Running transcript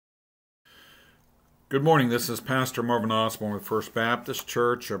Good morning. This is Pastor Marvin Osborne with First Baptist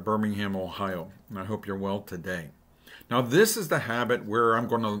Church of Birmingham, Ohio, and I hope you're well today. Now, this is the habit where I'm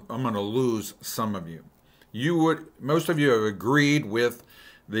going to lose some of you. Most of you have agreed with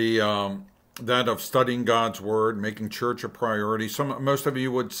that of studying God's Word, making church a priority. Most of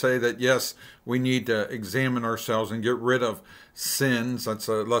you would say that yes, we need to examine ourselves and get rid of sins. That's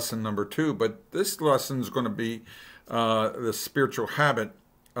lesson number 2. But this lesson is going to be the spiritual habit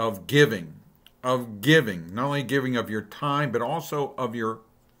of giving. Not only giving of your time, but also of your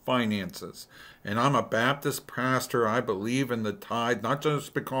finances. And I'm a Baptist pastor. I believe in the tithe, not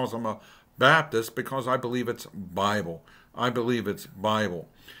just because I'm a Baptist, because I believe it's Bible. I believe it's Bible.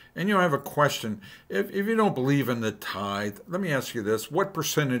 And I have a question. If you don't believe in the tithe, let me ask you this. What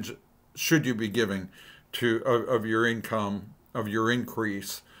percentage should you be giving of your income, of your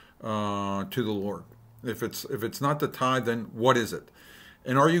increase to the Lord? If it's not the tithe, then what is it?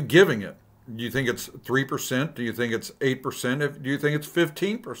 And are you giving it? Do you think it's 3%? Do you think it's 8%? Do you think it's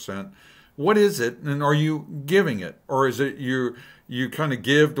 15%? What is it? And are you giving it? Or is it you kind of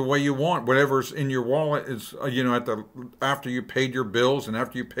give the way you want? Whatever's in your wallet is, after you paid your bills and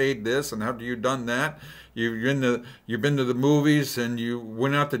after you paid this and after you've done that, you've been to the movies and you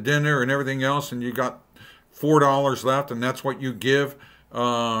went out to dinner and everything else and you got $4 left and that's what you give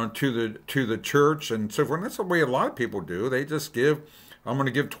to the church and so forth. And that's the way a lot of people do. They just give. I'm going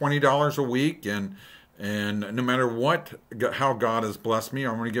to give $20 a week, and no matter how God has blessed me,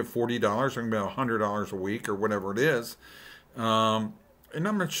 I'm going to give $40. I'm going to give $100 a week, or whatever it is. And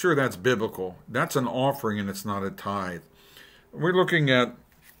I'm not sure that's biblical. That's an offering, and it's not a tithe. We're looking at,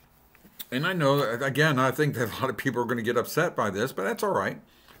 and I know, again, I think that a lot of people are going to get upset by this, but that's all right.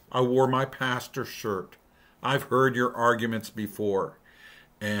 I wore my pastor shirt. I've heard your arguments before.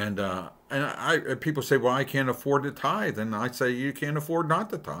 And people say, well, I can't afford to tithe. And I say, you can't afford not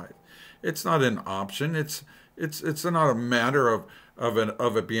to tithe. It's not an option. It's not a matter of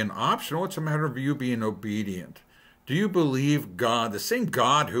it being optional. It's a matter of you being obedient. Do you believe God, the same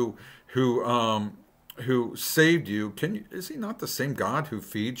God who saved you, is he not the same God who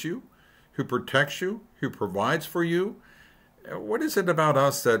feeds you, who protects you, who provides for you? What is it about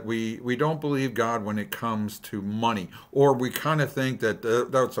us that we don't believe God when it comes to money? Or we kind of think that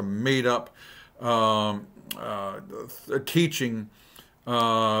that's a made-up teaching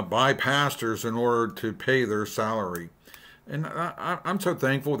by pastors in order to pay their salary. And I'm so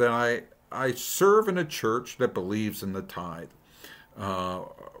thankful that I serve in a church that believes in the tithe.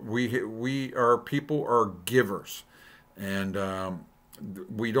 People are givers. And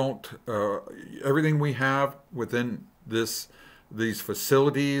we don't, everything we have within these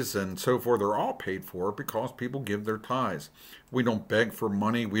facilities and so forth are all paid for because people give their tithes. We don't beg for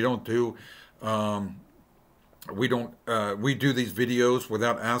money. We don't do we do these videos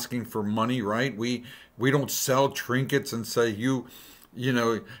without asking for money, right? We don't sell trinkets and say if you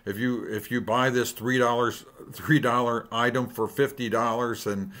buy this $3 item for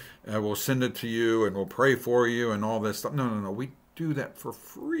 $50 and we'll send it to you and we'll pray for you and all this stuff. No. We do that for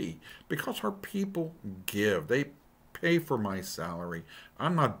free because our people give. They pay for my salary.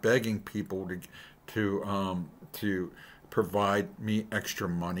 I'm not begging people to provide me extra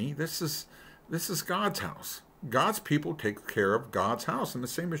money. This is God's house. God's people take care of God's house, and the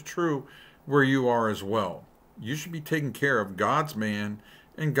same is true where you are as well. You should be taking care of God's man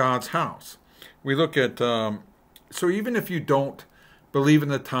and God's house. We look at so even if you don't believe in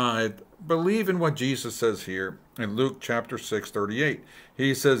the tithe, believe in what Jesus says here in Luke chapter 6:38.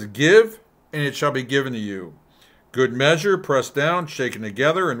 He says, "Give, and it shall be given to you. Good measure, pressed down, shaken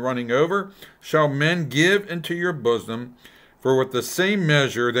together, and running over, shall men give into your bosom. For with the same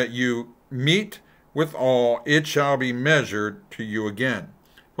measure that you mete withal, it shall be measured to you again."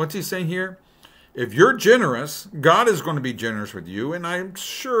 What's he saying here? If you're generous, God is going to be generous with you. And I'm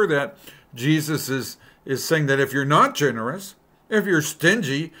sure that Jesus is saying that if you're not generous, if you're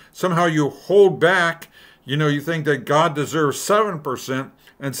stingy, somehow you hold back, you think that God deserves 7%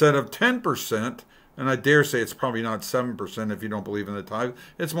 instead of 10%. And I dare say it's probably not 7% if you don't believe in the tithe.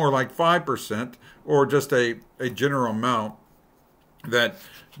 It's more like 5% or just a general amount that's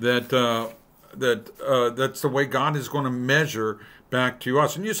the way God is going to measure back to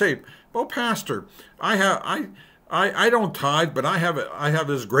us. And you say, well, Pastor, I don't tithe, but I have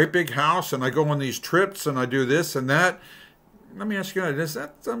this great big house and I go on these trips and I do this and that. Let me ask you, is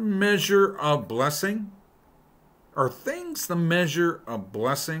that the measure of blessing? Are things the measure of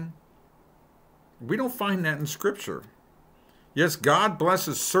blessing? We don't find that in Scripture. Yes, God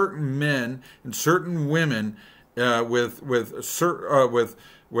blesses certain men and certain women with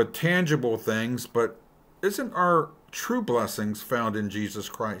tangible things, but isn't our true blessings found in Jesus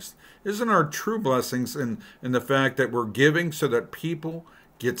Christ? Isn't our true blessings in the fact that we're giving so that people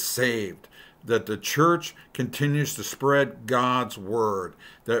get saved, that the church continues to spread God's word,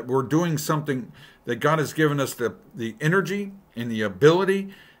 that we're doing something, that God has given us the energy and the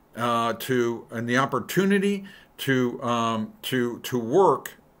ability and the opportunity to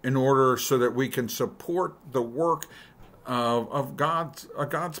work in order so that we can support the work of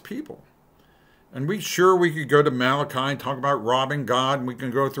God's people. And we could go to Malachi and talk about robbing God, and we can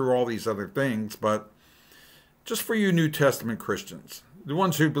go through all these other things, but just for you New Testament Christians, the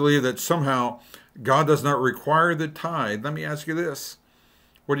ones who believe that somehow God does not require the tithe, let me ask you this.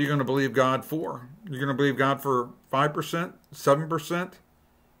 What are you going to believe God for? You're going to believe God for 5%, 7%,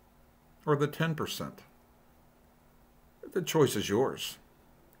 or the 10%? The choice is yours.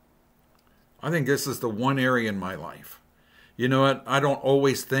 I think this is the one area in my life. You know what? I don't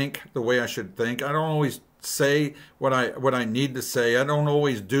always think the way I should think. I don't always say what I need to say. I don't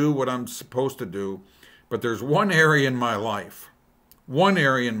always do what I'm supposed to do. But there's one area in my life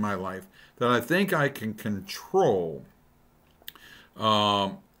that I think I can control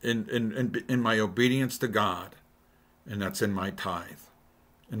in my obedience to God, and that's in my tithe.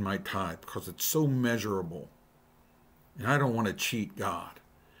 Because it's so measurable. And I don't want to cheat God.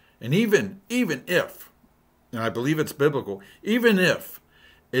 And even if, and I believe it's biblical, even if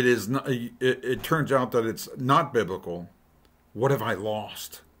it is not, it turns out that it's not biblical, what have I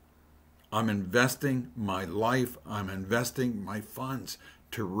lost? I'm investing my life, I'm investing my funds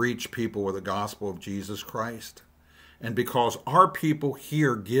to reach people with the gospel of Jesus Christ. And because our people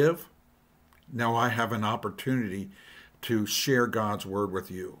here give, now I have an opportunity to share God's word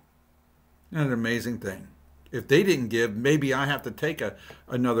with you. Isn't that an amazing thing? If they didn't give, maybe I have to take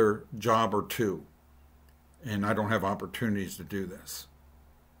another job or two. And I don't have opportunities to do this.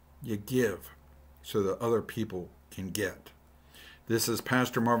 You give so that other people can get. This is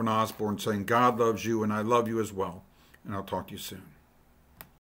Pastor Marvin Osborne saying, God loves you and I love you as well. And I'll talk to you soon.